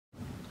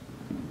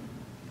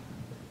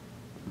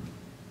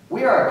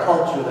We are a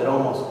culture that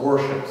almost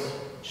worships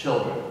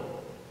children.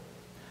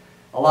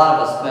 A lot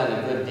of us spend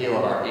a good deal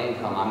of our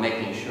income on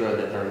making sure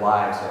that their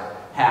lives are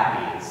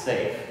happy and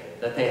safe,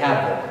 that they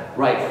have the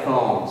right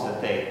phones,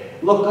 that they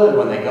look good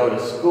when they go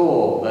to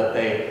school, that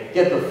they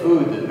get the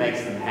food that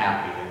makes them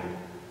happy, and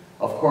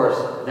of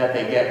course, that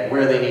they get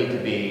where they need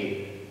to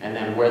be, and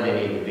then where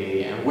they need to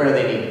be, and where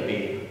they need to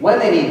be, when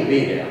they need to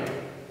be there,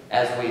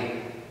 as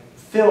we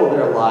fill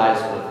their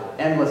lives with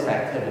endless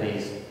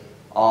activities,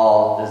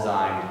 all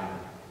designed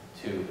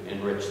to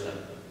enrich them.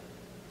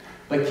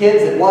 But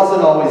kids, it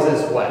wasn't always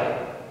this way.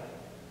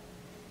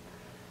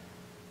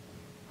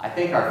 I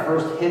think our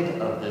first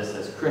hint of this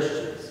as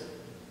Christians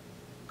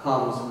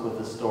comes with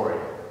the story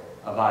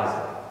of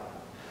Isaac.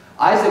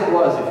 Isaac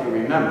was, if you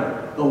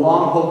remember, the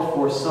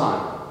long-hoped-for son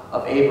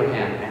of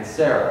Abraham and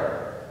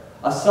Sarah,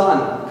 a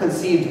son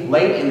conceived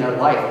late in their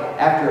life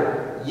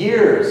after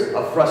years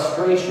of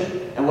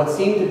frustration and what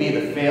seemed to be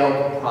the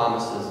failed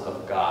promises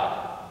of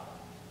God.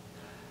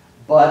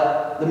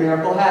 But the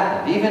miracle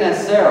happened, even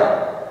as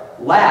Sarah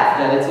laughed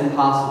at its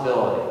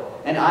impossibility.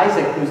 And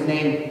Isaac, whose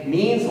name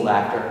means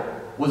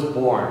laughter, was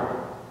born.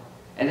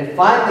 And it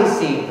finally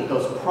seemed that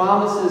those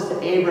promises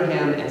to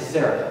Abraham and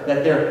Sarah,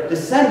 that their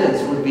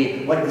descendants would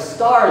be like the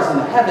stars in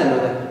the heaven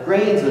or the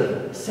grains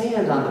of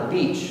sand on the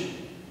beach,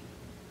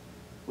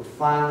 would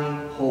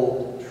finally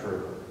hold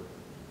true.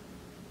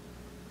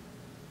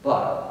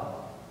 But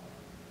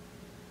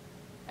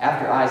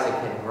after Isaac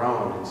had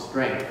grown in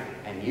strength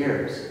and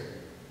years,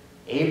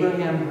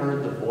 Abraham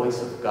heard the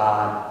voice of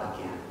God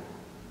again.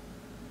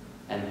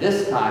 And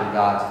this time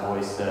God's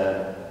voice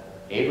said,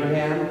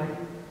 "Abraham,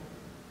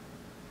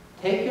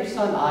 take your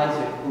son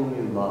Isaac, whom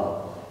you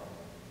love,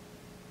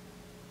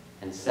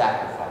 and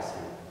sacrifice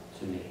him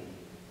to me."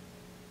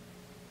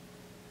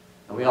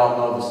 And we all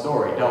know the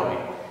story, don't we?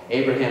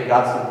 Abraham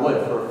got some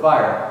wood for a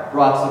fire,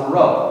 brought some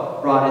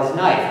rope, brought his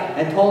knife,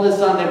 and told his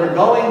son they were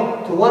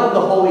going to one of the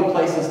holy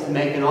places to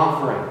make an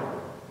offering.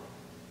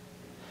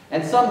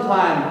 And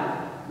sometime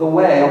the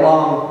way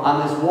along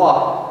on this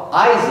walk,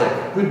 Isaac,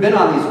 who'd been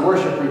on these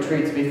worship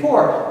retreats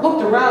before,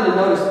 looked around and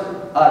noticed,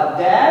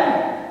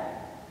 "Dad,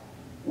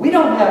 we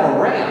don't have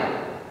a ram."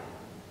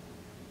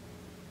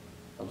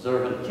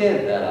 Observant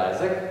kid, that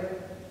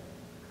Isaac.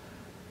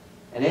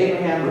 And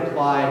Abraham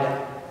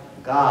replied,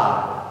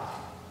 "God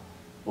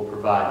will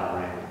provide the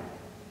ram."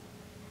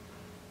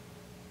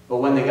 But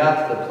when they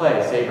got to the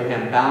place,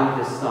 Abraham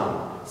bound his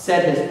son,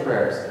 said his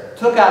prayers,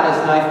 took out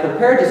his knife,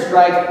 prepared to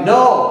strike.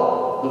 "No,"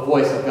 the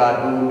voice of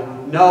God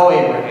boomed. "No,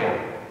 Abraham.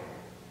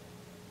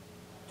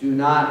 Do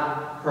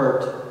not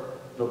hurt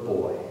the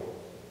boy."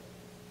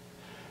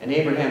 And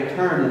Abraham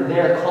turned, and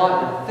there,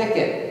 caught in a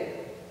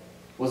thicket,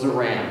 was a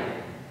ram.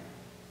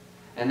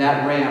 And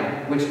that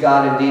ram, which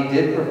God indeed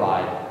did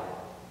provide,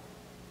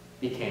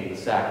 became the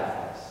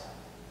sacrifice.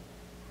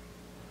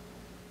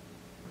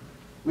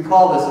 We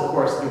call this, of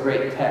course, the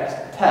great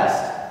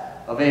test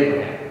of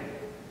Abraham.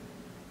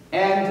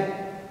 And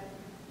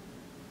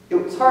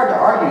it's hard to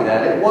argue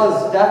that. It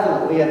was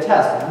definitely a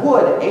test.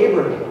 Would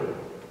Abraham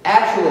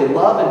actually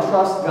love and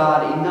trust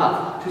God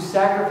enough to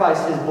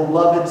sacrifice his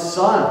beloved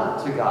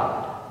son to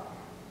God?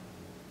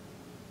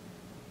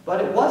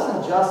 But it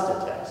wasn't just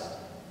a test.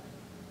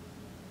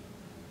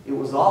 It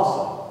was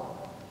also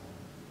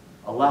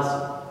a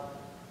lesson.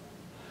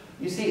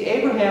 You see,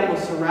 Abraham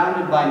was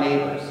surrounded by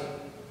neighbors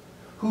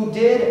who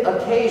did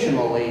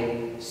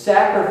occasionally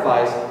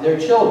sacrifice their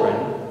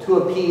children to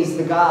appease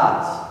the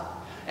gods.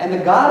 And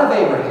the God of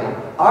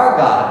Abraham, our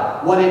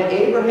God, wanted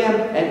Abraham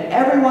and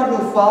everyone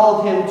who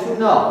followed him to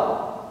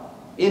know,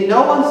 in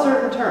no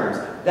uncertain terms,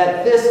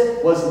 that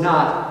this was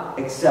not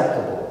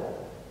acceptable.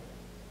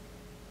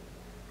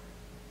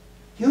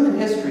 Human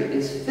history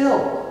is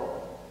filled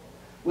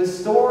with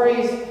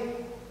stories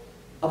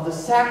of the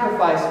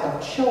sacrifice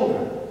of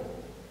children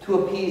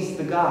to appease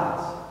the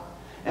gods.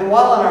 And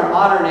while in our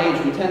modern age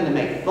we tend to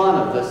make fun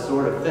of this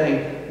sort of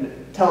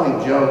thing,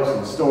 telling jokes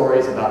and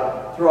stories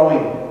about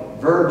throwing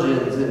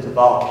virgins into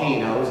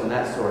volcanoes and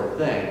that sort of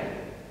thing,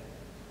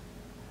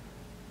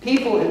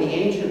 people in the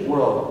ancient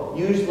world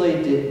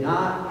usually did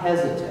not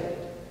hesitate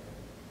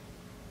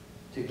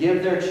to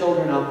give their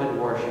children up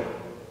in worship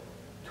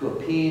to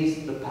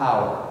appease the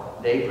power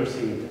they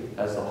perceived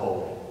as the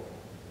holy.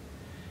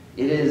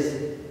 It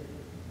is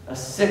a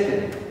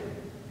sickening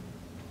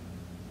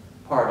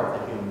part of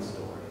the human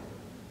story.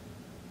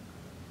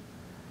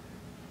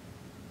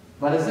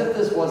 But as if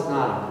this was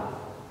not enough,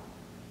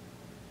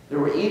 there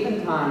were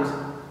even times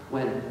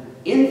when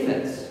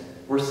infants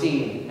were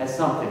seen as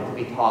something to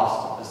be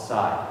tossed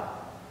aside.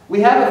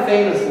 We have a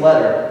famous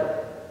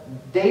letter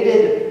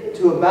dated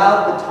to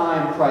about the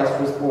time Christ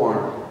was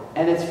born,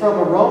 and it's from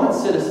a Roman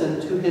citizen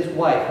to his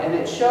wife, and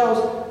it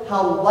shows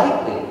how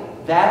lightly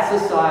that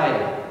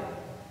society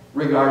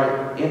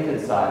regarded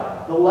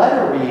infanticide. The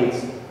letter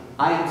reads,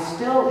 "I am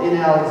still in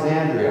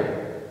Alexandria.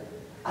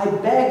 I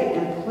beg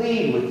and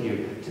plead with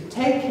you to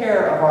take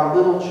care of our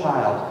little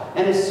child,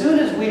 and as soon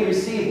as we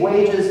receive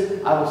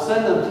wages, I will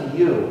send them to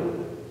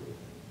you.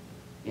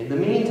 In the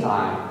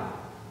meantime,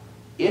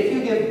 if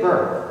you give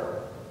birth,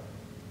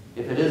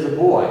 If it is a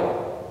boy,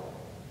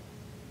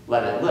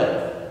 let it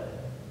live.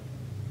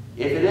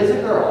 If it is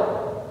a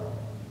girl,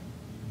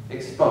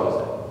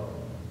 expose it.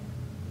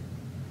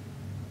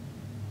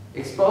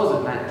 Expose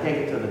it meant take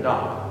it to the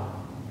dump.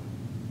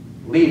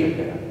 Leave it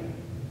there.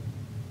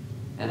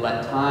 And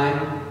let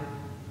time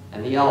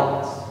and the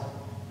elements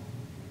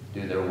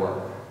do their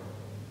work.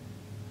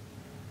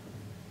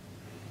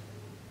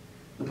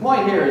 The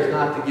point here is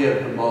not to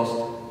give the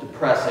most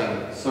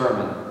depressing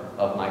sermon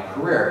of my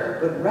career,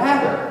 but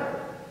rather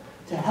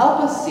to help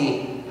us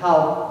see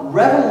how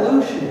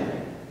revolutionary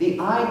the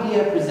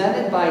idea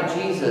presented by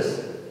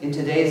Jesus in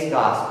today's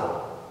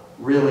gospel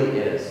really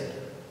is.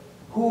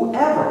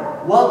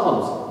 Whoever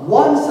welcomes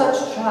one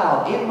such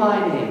child in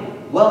my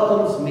name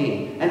welcomes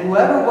me, and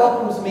whoever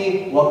welcomes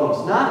me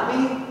welcomes not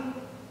me,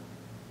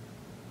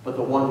 but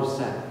the one who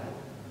sent me.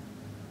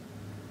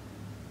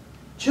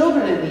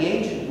 Children in the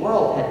ancient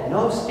world had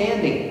no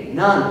standing,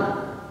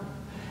 none.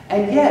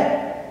 And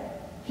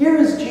yet, here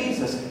is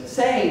Jesus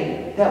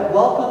saying that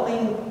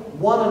welcoming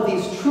one of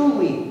these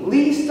truly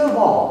least of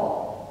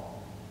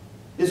all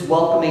is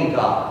welcoming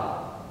God.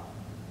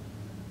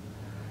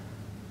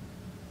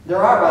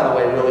 There are, by the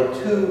way,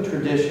 really two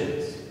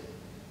traditions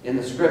in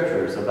the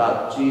scriptures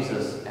about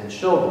Jesus and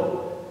children.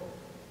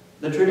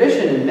 The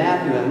tradition in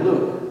Matthew and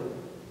Luke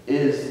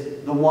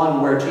is the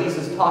one where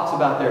Jesus talks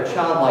about their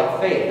childlike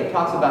faith. It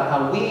talks about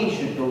how we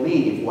should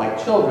believe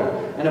like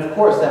children. And of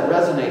course, that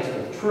resonates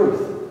with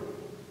truth.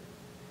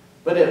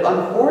 But it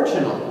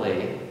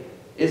unfortunately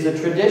is a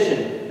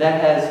tradition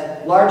that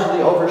has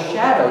largely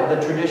overshadowed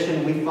the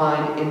tradition we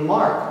find in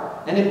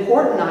Mark. An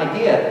important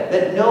idea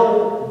that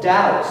no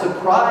doubt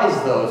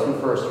surprised those who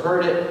first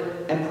heard it,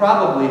 and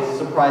probably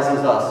surprises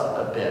us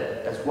a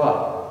bit as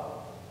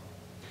well.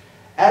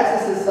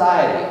 As a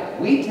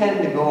society, we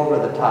tend to go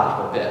over the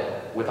top a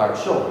bit with our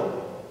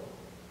children.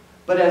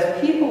 But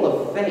as people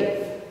of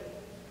faith,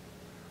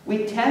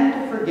 we tend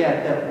to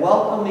forget that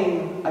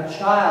welcoming a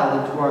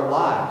child into our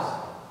lives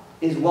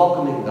is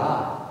welcoming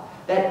God.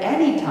 That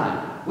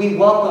anytime we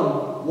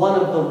welcome one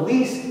of the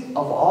least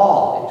of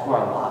all into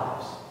our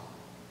lives,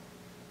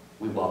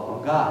 we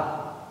welcome God.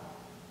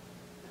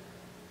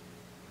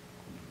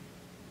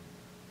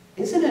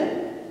 Isn't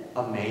it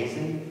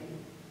amazing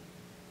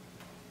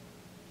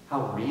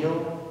how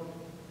real,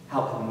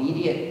 how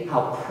immediate,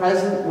 how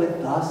present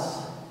with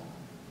us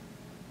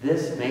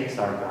this makes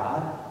our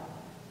God?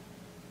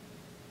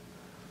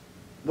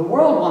 The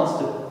world wants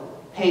to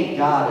paint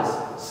God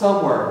as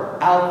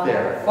somewhere out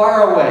there,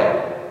 far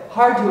away,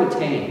 hard to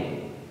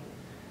attain.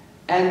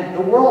 And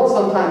the world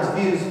sometimes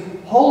views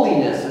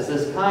holiness as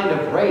this kind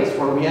of race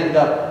where we end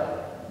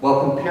up,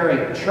 well,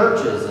 comparing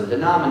churches and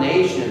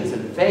denominations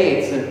and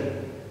faiths and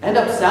end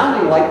up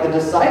sounding like the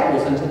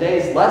disciples in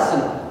today's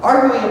lesson,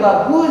 arguing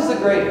about who is the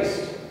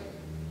greatest.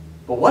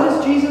 But what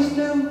does Jesus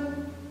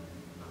do?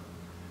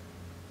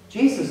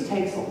 Jesus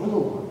takes a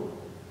little one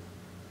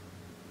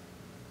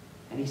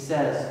and he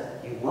says,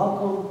 you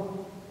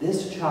welcome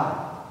this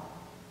child.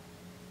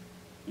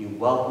 You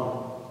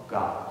welcome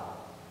God.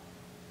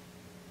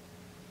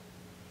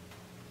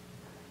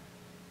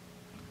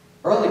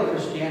 Early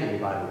Christianity,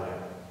 by the way,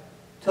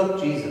 took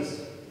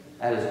Jesus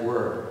at his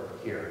word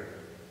here,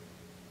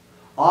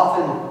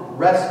 often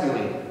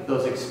rescuing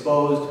those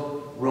exposed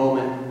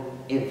Roman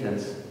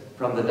infants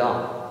from the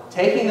dump,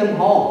 taking them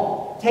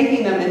home,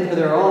 taking them into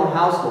their own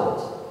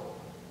households,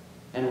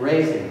 and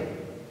raising them,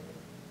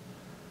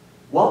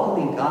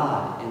 welcoming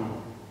God in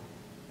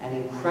an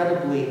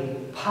incredibly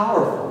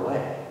powerful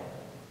way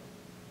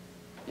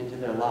into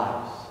their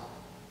lives.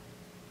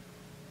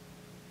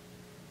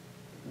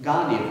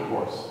 Gandhi, of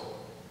course,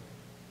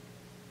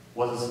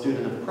 was a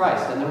student of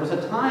Christ, and there was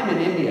a time in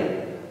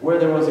India where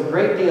there was a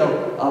great deal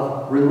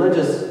of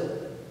religious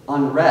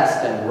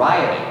unrest and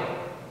rioting.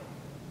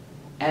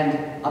 And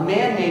a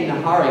man named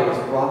Nahari was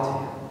brought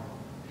to him.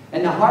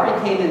 And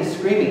Nahari came in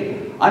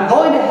screaming, I'm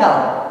going to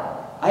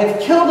hell. I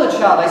have killed a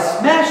child. I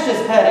smashed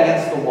his head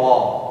against the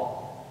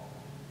wall.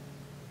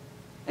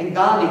 And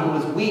Gandhi, who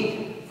was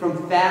weak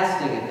from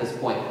fasting at this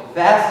point,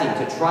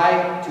 fasting to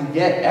try to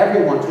get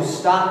everyone to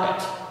stop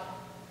it,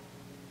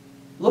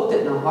 looked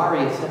at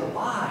Nahari and said,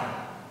 why?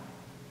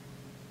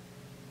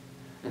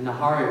 And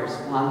Nahari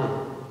responded,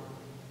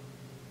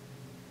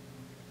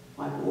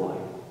 my boy,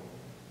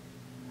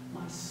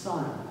 my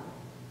son.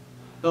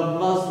 The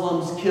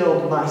Muslims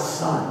killed my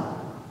son.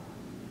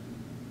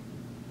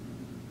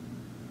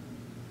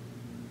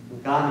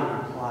 And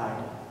Gandhi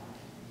replied,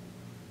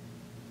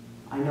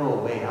 I know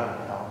a way out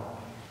of hell.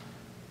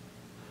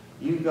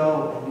 You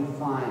go and you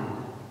find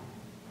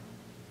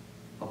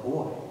a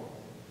boy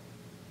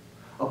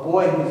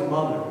whose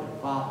mother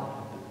and father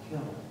have been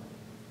killed.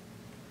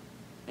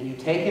 And you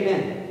take him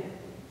in,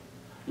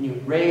 and you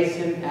raise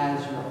him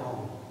as your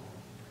own.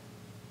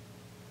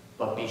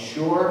 But be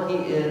sure he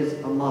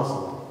is a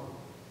Muslim.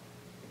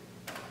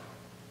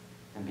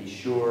 And be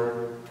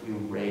sure you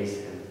raise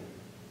him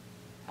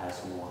as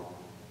one.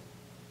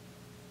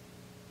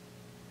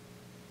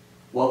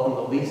 Welcome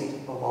the least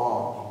of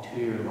all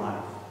into your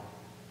life.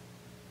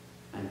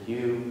 And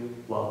you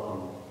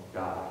welcome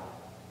God.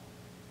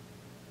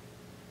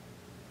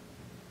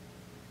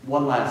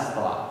 one last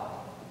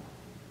thought.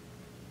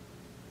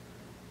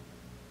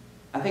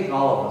 I think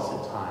all of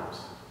us at times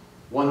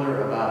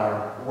wonder about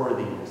our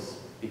worthiness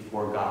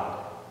before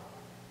God.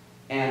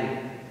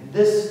 And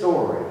this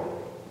story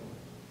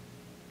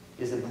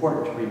is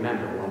important to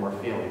remember when we're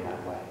feeling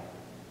that way.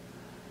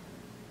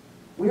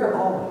 We are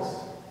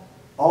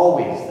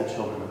always the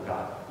children of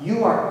God.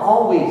 You are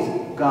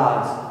always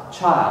God's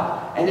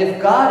child. And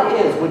if God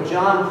is what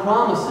John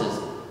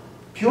promises,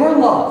 pure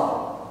love,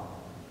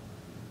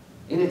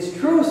 in its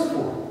truest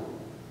form,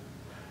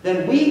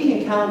 then we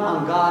can count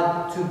on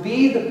God to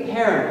be the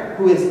parent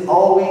who is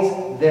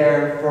always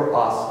there for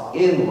us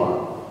in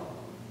love.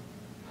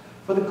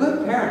 For the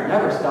good parent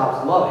never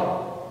stops loving,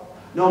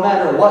 no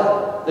matter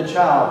what the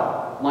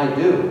child might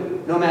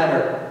do, no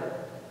matter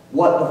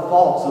what the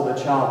faults of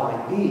the child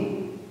might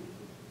be.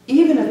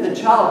 Even if the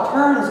child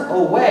turns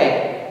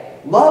away,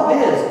 love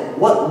is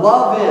what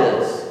love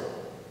is,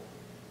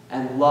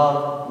 and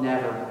love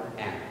never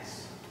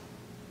ends.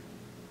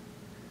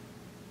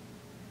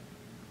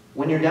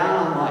 When you're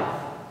down on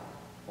life,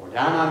 or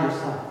down on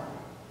yourself,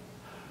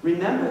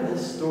 remember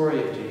this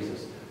story of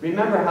Jesus.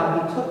 Remember how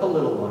he took a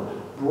little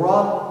one,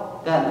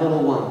 brought that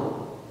little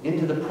one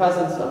into the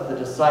presence of the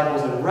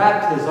disciples and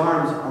wrapped his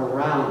arms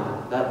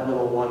around that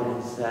little one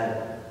and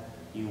said,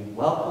 "You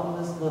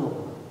welcome this little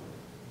one.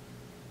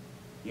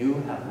 You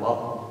have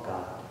welcomed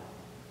God."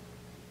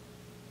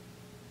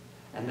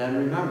 And then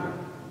remember,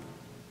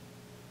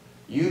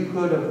 you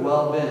could have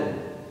well been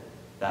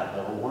that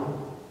little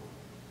one.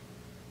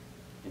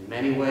 In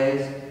many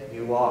ways,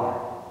 you are.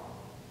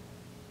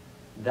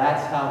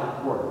 That's how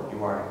important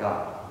you are to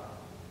God.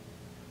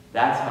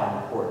 That's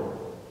how important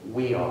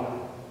we are.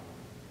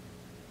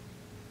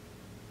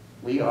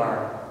 We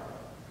are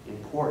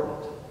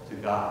important to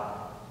God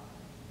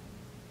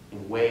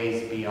in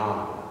ways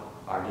beyond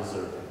our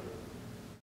deserving.